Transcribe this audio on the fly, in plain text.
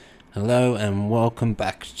Hello and welcome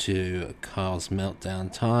back to Kyle's Meltdown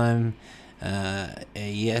Time.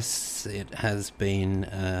 Yes, it has been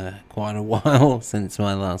quite a while since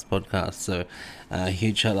my last podcast, so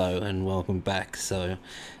huge hello and welcome back.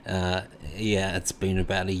 It's been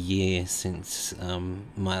about a year since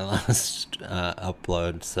my last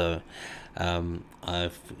upload, so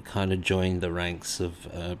I've kind of joined the ranks of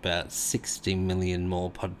about 60 million more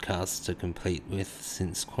podcasts to compete with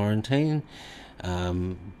since quarantine.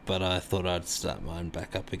 But I thought I'd start mine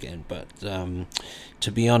back up again. But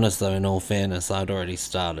to be honest, though, in all fairness, I'd already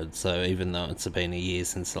started. So even though it's been a year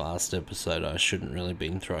since the last episode, I shouldn't really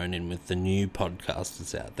been thrown in with the new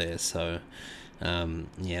podcasters out there. So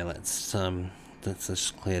let's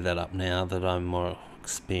just clear that up now that I'm more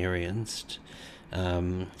experienced.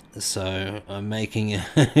 So I'm making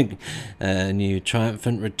a new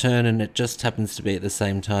triumphant return, and it just happens to be at the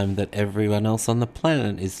same time that everyone else on the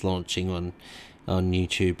planet is launching on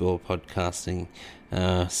YouTube or podcasting.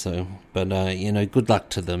 Good luck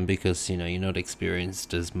to them, because you're not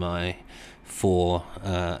experienced as my 4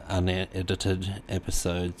 unedited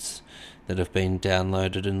episodes that have been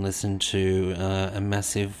downloaded and listened to a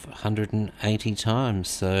massive 180 times.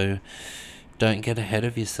 So don't get ahead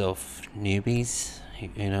of yourself, newbies.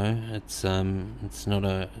 It's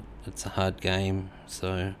a hard game.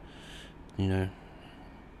 So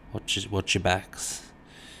watch your backs.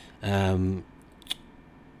 Now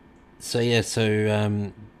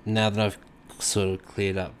that I've sort of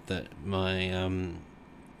cleared up that my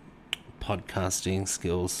podcasting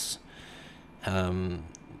skills are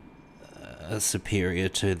superior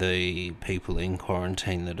to the people in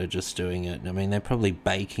quarantine that are just doing it. I mean, they're probably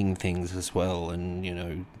baking things as well,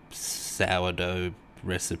 and sourdough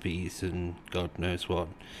recipes and God knows what.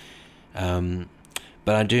 But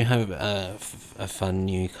I do have a fun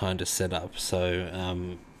new kind of setup.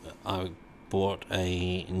 So I bought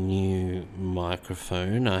a new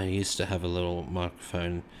microphone. I used to have a little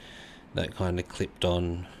microphone that kind of clipped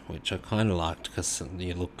on, which I kind of liked because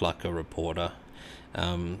you looked like a reporter.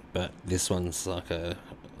 But this one's like a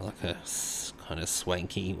kind of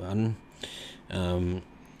swanky one. And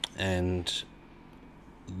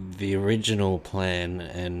the original plan,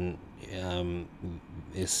 and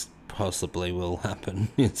this possibly will happen,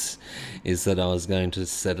 is that I was going to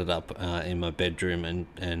set it up in my bedroom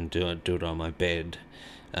and do it on my bed.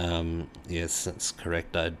 Yes, that's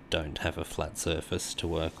correct. I don't have a flat surface to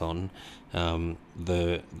work on.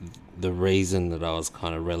 The reason that I was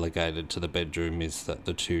kind of relegated to the bedroom is that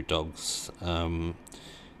the 2 dogs,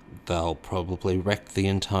 they'll probably wreck the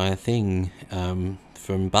entire thing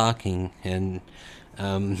from barking, and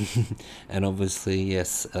and obviously,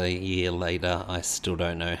 yes, a year later, I still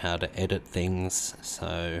don't know how to edit things.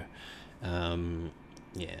 So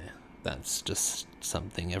that's just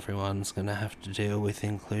something everyone's going to have to deal with,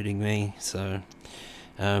 including me. So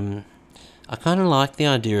I kind of like the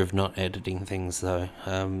idea of not editing things, though.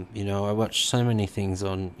 I watch so many things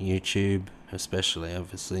on YouTube, especially,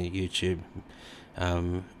 obviously, YouTube,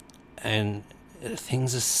 and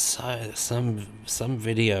things are some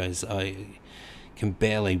videos I can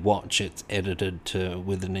barely watch. It's edited to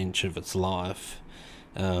within an inch of its life.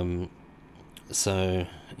 So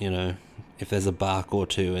if there's a bark or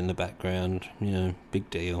two in the background, big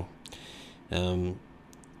deal.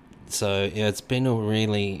 It's been a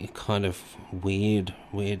really kind of weird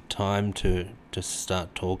time to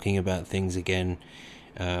start talking about things again.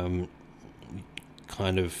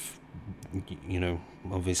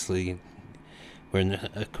 Obviously we're in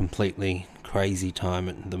a completely crazy time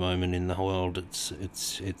at the moment in the world.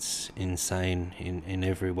 It's insane in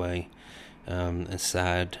every way. It's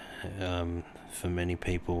sad for many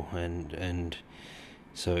people, and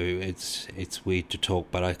so it's weird to talk,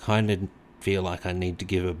 but I kind of feel like I need to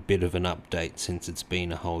give a bit of an update, since it's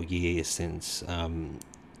been a whole year since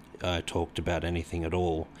I talked about anything at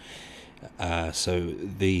all. So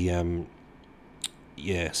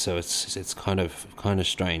it's kind of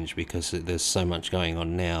strange, because there's so much going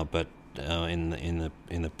on now, but in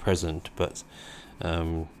the present. But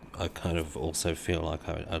I kind of also feel like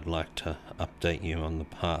I'd like to update you on the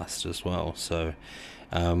past as well. So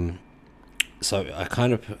I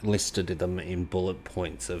kind of listed them in bullet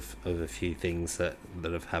points of a few things that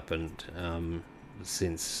have happened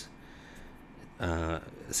since my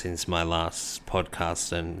last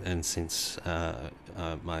podcast, and since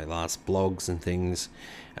my last blogs and things.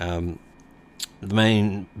 The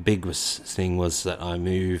main biggest thing was that I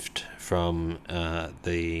moved from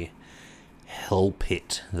the hell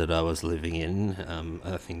pit that I was living in.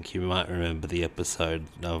 I think you might remember the episode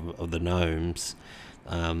of the gnomes.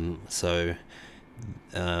 I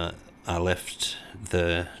left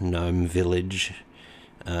the gnome village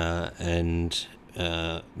and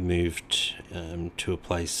moved to a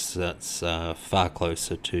place that's far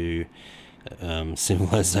closer to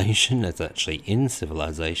civilization. It's actually in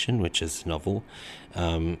civilization, which is novel,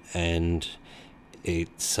 and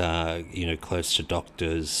it's close to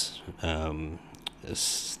doctors,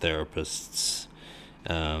 therapists,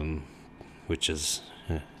 which is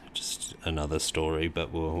just another story,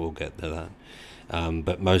 but we'll get to that.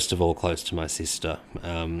 But most of all, close to my sister,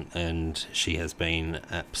 and she has been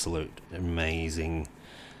absolute amazing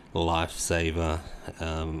lifesaver.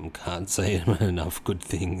 Can't say enough good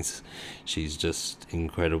things. She's just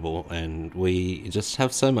incredible, and we just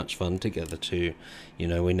have so much fun together too.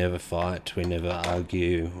 We never fight, we never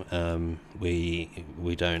argue.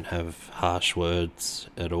 We don't have harsh words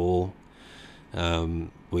at all.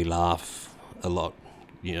 We laugh a lot.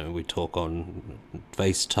 We talk on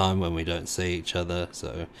FaceTime when we don't see each other,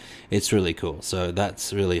 so it's really cool. So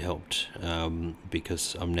that's really helped,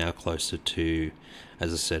 because I'm now closer to,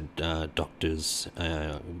 as I said, doctors,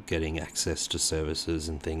 getting access to services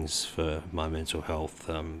and things for my mental health.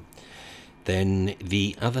 Then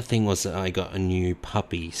the other thing was that I got a new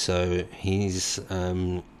puppy, so he's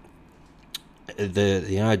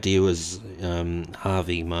the idea was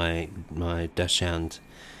Harvey, my dachshund,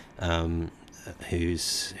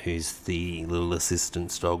 who's the little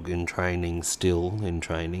assistance dog in training, still in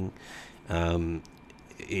training. I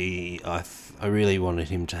really wanted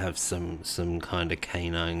him to have some kind of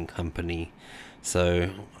canine company,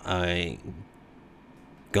 so I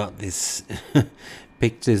got this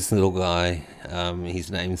picked this little guy.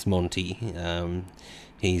 His name's Monty.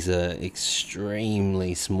 He's a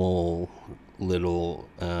extremely small little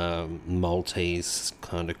Maltese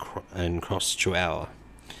kind of and cross Chihuahua.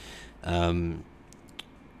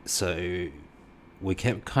 So we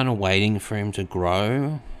kept kind of waiting for him to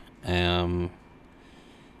grow, and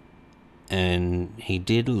he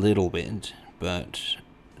did a little bit, but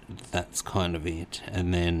that's kind of it.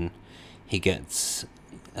 And then he gets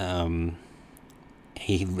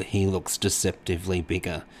he looks deceptively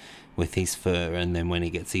bigger with his fur, and then when he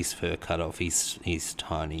gets his fur cut off, he's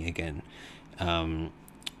tiny again.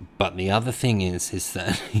 But the other thing is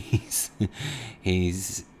that he's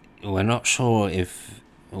we're not sure if,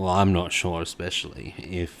 well, I'm not sure especially,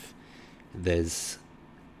 if there's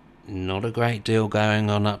not a great deal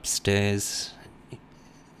going on upstairs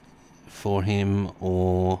for him,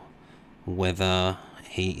 or whether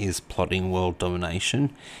he is plotting world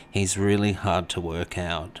domination. He's really hard to work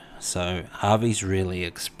out. So Harvey's really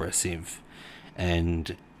expressive,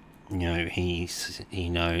 and he's you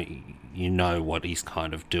know what he's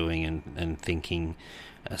kind of doing and thinking,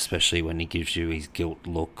 especially when he gives you his guilt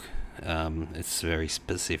look. It's very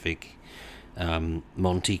specific.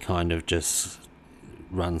 Monty kind of just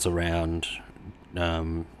runs around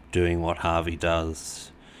doing what Harvey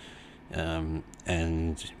does,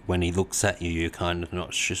 and when he looks at you, you're kind of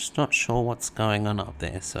not sure what's going on up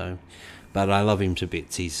there. So, but I love him to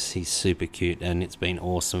bits. He's super cute, and it's been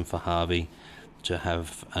awesome for Harvey to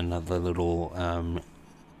have another little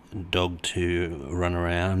dog to run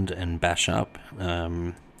around and bash up.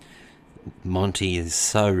 Monty is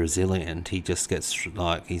so resilient. He just gets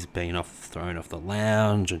like he's been thrown off the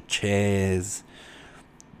lounge and chairs,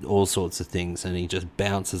 all sorts of things, and he just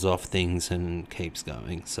bounces off things and keeps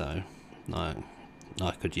going. So I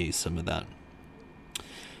could use some of that.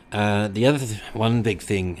 The other one big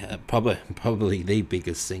thing, probably the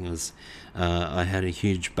biggest thing, was I had a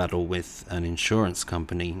huge battle with an insurance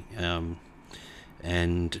company,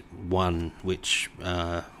 and one which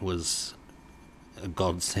was a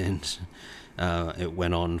godsend. It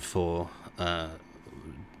went on for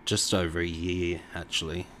just over a year,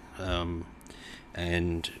 actually,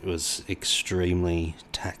 and it was extremely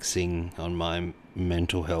taxing on my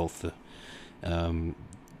mental health.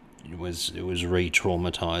 It was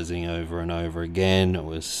re-traumatizing over and over again. It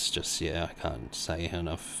was just, I can't say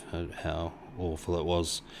enough how awful it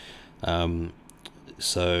was.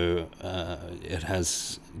 So it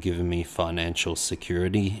has given me financial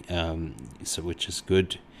security, which is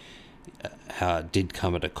good. How it did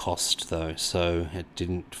come at a cost, though, so it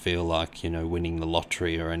didn't feel like winning the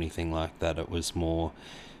lottery or anything like that. It was more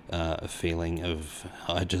a feeling of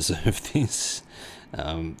I deserve this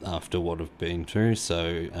after what I've been through.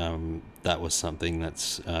 So that was something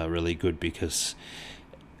that's really good, because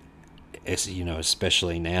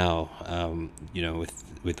especially now,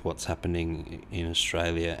 with what's happening in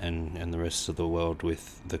Australia and the rest of the world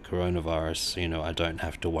with the coronavirus, I don't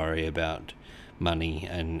have to worry about money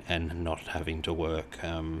and not having to work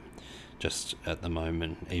just at the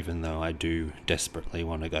moment, even though I do desperately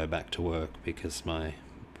want to go back to work because my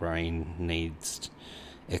brain needs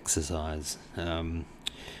exercise.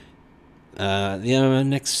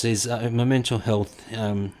 Next is my mental health.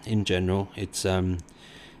 In general, it's I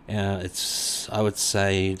would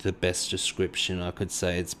say the best description I could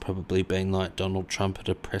say. It's probably been like Donald Trump at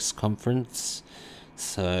a press conference.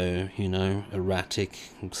 So erratic,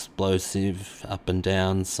 explosive, up and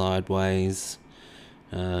down, sideways.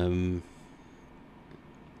 Um,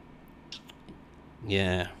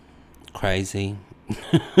 yeah, crazy.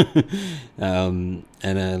 And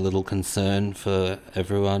a little concern for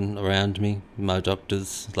everyone around me, my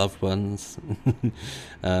doctors, loved ones.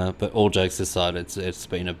 But all jokes aside, it's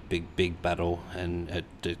been a big battle, and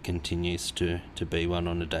it continues to be one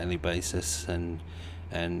on a daily basis. And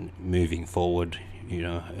moving forward,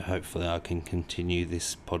 hopefully I can continue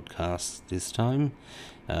this podcast this time.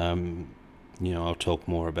 I'll talk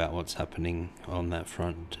more about what's happening on that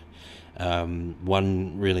front.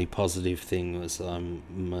 One really positive thing was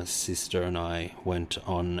my sister and I went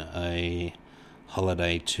on a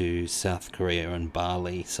holiday to South Korea and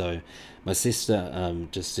Bali. So my sister,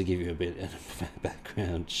 just to give you a bit of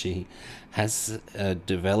background, she has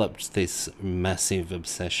developed this massive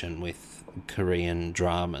obsession with Korean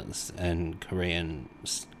dramas and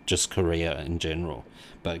just Korea in general,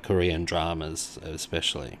 but Korean dramas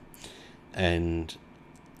especially. And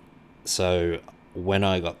so when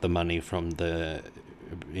I got the money from the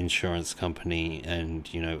insurance company, and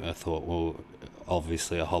I thought, well,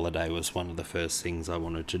 obviously a holiday was one of the first things I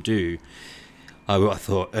wanted to do. I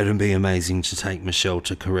thought it'd be amazing to take Michelle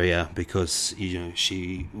to Korea, because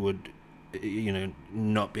she would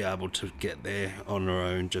not be able to get there on her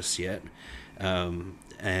own just yet,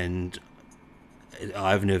 and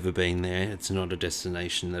I've never been there. It's not a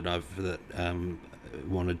destination that I've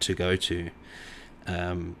wanted to go to.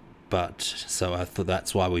 But so I thought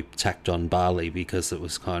that's why we tacked on Bali, because it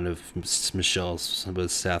was kind of Michelle's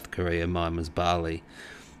was South Korea, mine was Bali.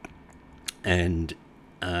 And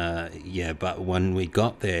but when we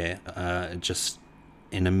got there, just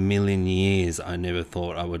in a million years, I never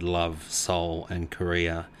thought I would love Seoul and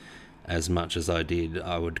Korea as much as I did.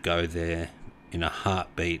 I would go there in a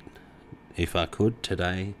heartbeat if I could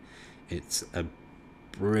today. It's a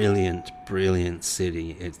brilliant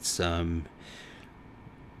city. It's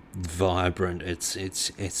vibrant. It's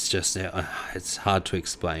just it's hard to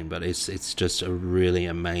explain, but it's just a really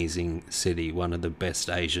amazing city. One of the best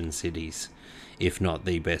Asian cities, if not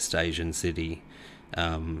the best Asian city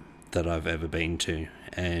that I've ever been to.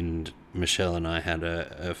 And Michelle and I had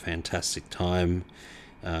a fantastic time,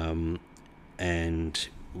 and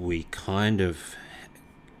we kind of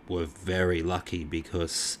were very lucky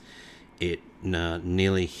because it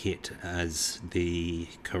nearly hit as the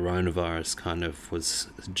coronavirus kind of was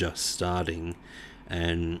just starting.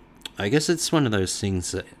 And I guess it's one of those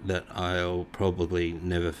things that I'll probably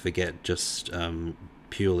never forget, just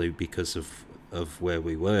purely because of where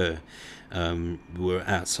we were. We were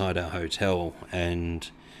outside our hotel, and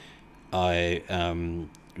I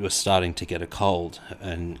was starting to get a cold,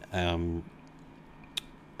 and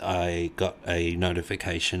I got a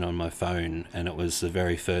notification on my phone, and it was the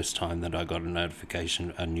very first time that I got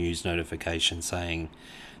a news notification saying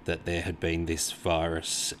that there had been this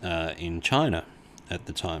virus in China at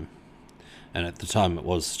the time. And at the time it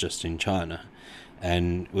was just in China.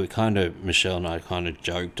 And Michelle and I kind of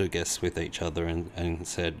joked, I guess, with each other and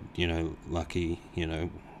said, lucky,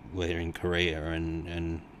 we're in Korea,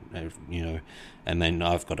 and then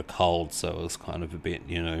I've got a cold, so it was kind of a bit,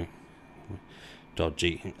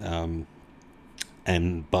 dodgy.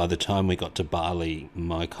 And by the time we got to Bali,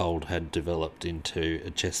 my cold had developed into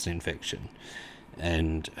a chest infection,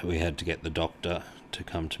 and we had to get the doctor to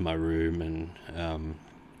come to my room, and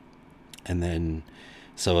then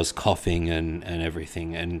so I was coughing and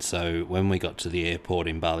everything. And so when we got to the airport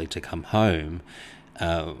in Bali to come home,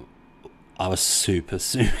 I was super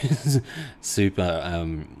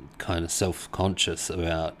kind of self-conscious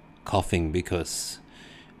about coughing, because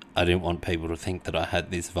I didn't want people to think that I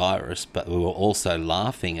had this virus. But we were also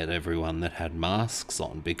laughing at everyone that had masks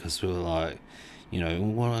on, because we were like,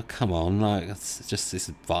 well, come on, like, it's just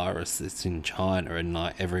this virus that's in China, and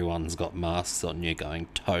like everyone's got masks on. You're going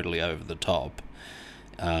totally over the top.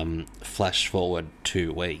 Flash forward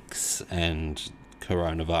 2 weeks, and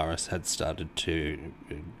coronavirus had started to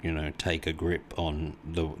take a grip on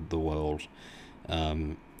the world,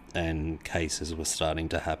 and cases were starting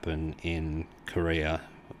to happen in Korea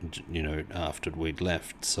after we'd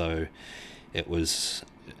left. So it was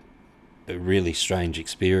a really strange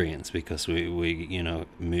experience, because we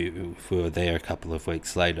if we were there a couple of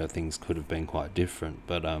weeks later, things could have been quite different.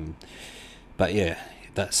 But yeah,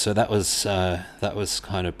 that was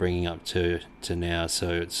kind of bringing up to now. So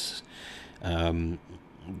it's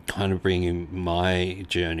kind of bringing my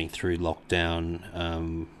journey through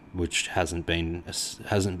lockdown, which hasn't been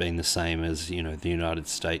the same as the United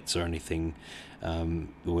States or anything.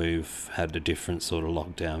 We've had a different sort of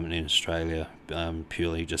lockdown in Australia,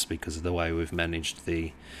 purely just because of the way we've managed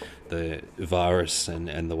the virus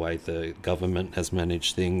and the way the government has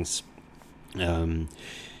managed things. Brings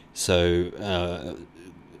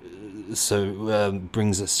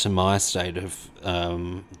us to my state of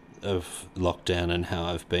lockdown and how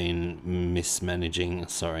I've been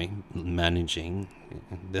managing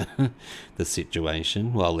the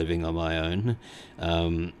situation while living on my own.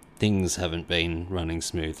 Things haven't been running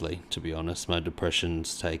smoothly, to be honest. My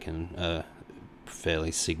depression's taken a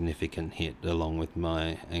fairly significant hit, along with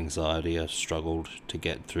my anxiety. I've struggled to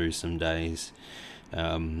get through some days.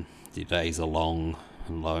 The days are long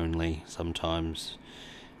and lonely sometimes.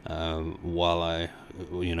 While I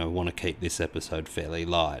want to keep this episode fairly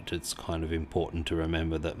light, it's kind of important to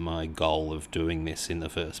remember that my goal of doing this in the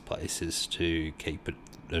first place is to keep it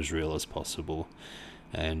as real as possible,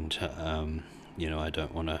 and I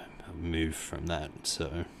don't want to move from that.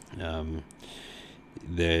 So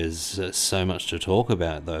there's so much to talk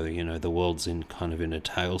about, though. The world's in a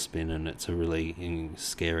tailspin, and it's a really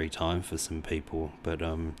scary time for some people, but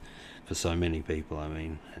for so many people, I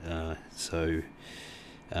mean.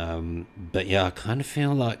 But yeah, I kind of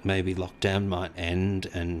feel like maybe lockdown might end,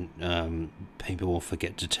 and people will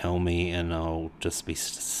forget to tell me, and I'll just be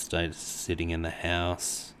sitting in the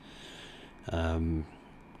house.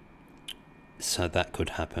 So that could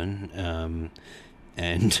happen.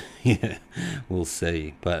 And yeah, we'll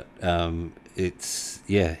see. But it's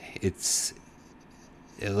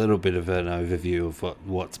a little bit of an overview of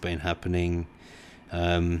what's been happening.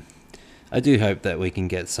 I do hope that we can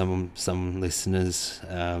get some listeners.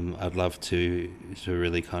 I'd love to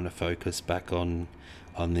really kind of focus back on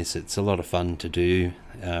this. It's a lot of fun to do.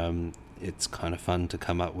 It's kind of fun to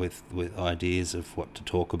come up with ideas of what to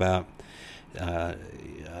talk about.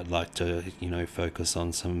 I'd like to focus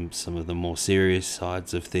on some of the more serious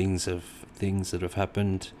sides of things that have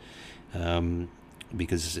happened,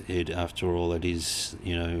 because after all it is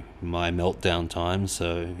my meltdown time.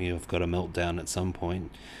 So I've got a meltdown at some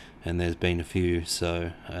point, and there's been a few.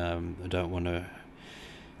 So I don't want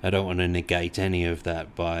to negate any of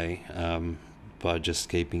that by just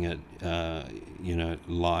keeping it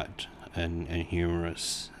light and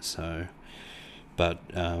humorous. So, but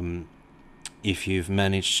if you've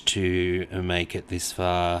managed to make it this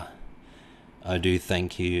far, I do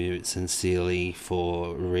thank you sincerely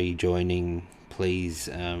for rejoining. Please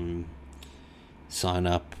sign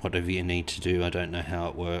up, whatever you need to do. I don't know how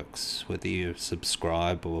it works, whether you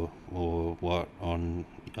subscribe or what on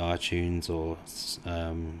iTunes or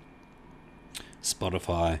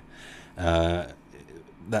Spotify.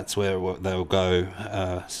 That's where they'll go.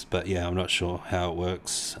 But yeah, I'm not sure how it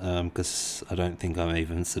works, because I don't think I'm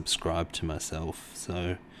even subscribed to myself.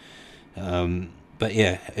 So, but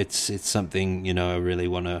yeah, it's something I really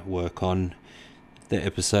want to work on. The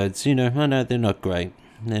episodes, I know they're not great.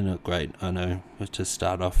 I know, to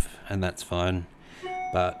start off, and that's fine.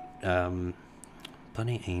 But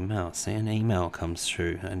bloody email. See, an email comes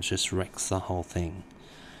through and just wrecks the whole thing.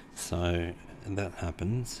 So that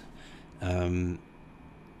happens.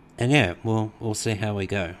 And yeah, we'll see how we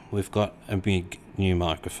go. We've got a big new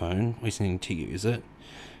microphone. We need to use it.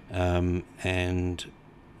 And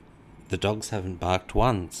the dogs haven't barked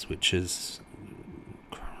once, which is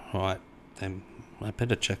quite... I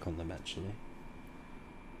better check on them, actually.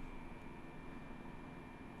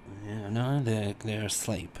 Yeah, no, they're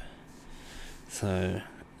asleep. So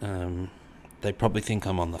they probably think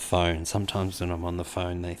I'm on the phone. Sometimes when I'm on the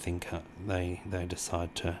phone, they think they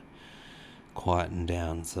decide to quieten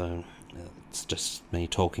down. So it's just me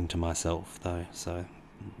talking to myself, though. So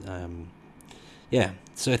yeah.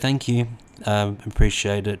 So thank you.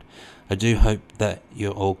 Appreciate it. I do hope that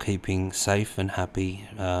you're all keeping safe and happy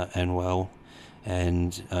and well.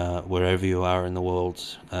 And wherever you are in the world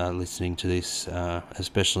listening to this,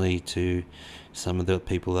 especially to some of the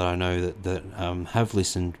people that I know that have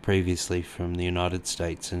listened previously from the United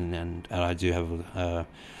States, and I do have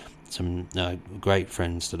some great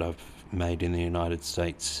friends that I've made in the United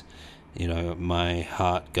States. My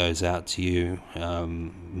heart goes out to you.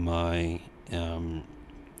 My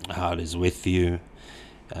heart is with you.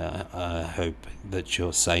 I hope that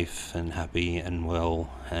you're safe and happy and well,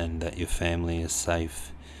 and that your family is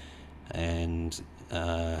safe, and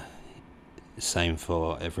same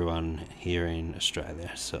for everyone here in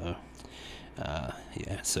Australia. So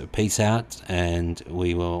yeah, so peace out, and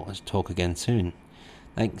we will talk again soon.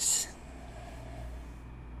 Thanks.